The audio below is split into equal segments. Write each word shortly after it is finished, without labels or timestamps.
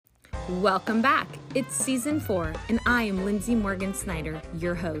Welcome back. It's season 4, and I am Lindsay Morgan Snyder,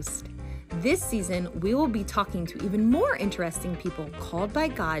 your host. This season, we will be talking to even more interesting people called by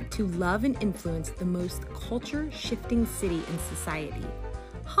God to love and influence the most culture-shifting city in society,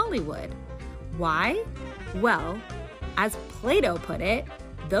 Hollywood. Why? Well, as Plato put it,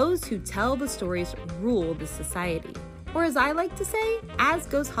 those who tell the stories rule the society. Or as I like to say, as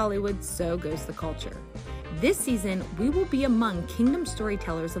goes Hollywood, so goes the culture. This season, we will be among kingdom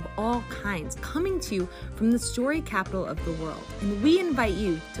storytellers of all kinds coming to you from the story capital of the world, and we invite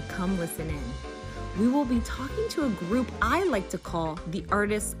you to come listen in. We will be talking to a group I like to call the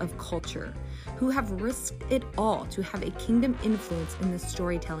artists of culture, who have risked it all to have a kingdom influence in the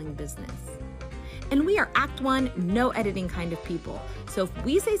storytelling business. And we are Act 1, no editing kind of people, so if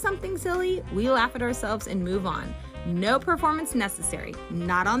we say something silly, we laugh at ourselves and move on. No performance necessary,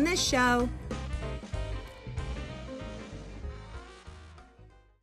 not on this show.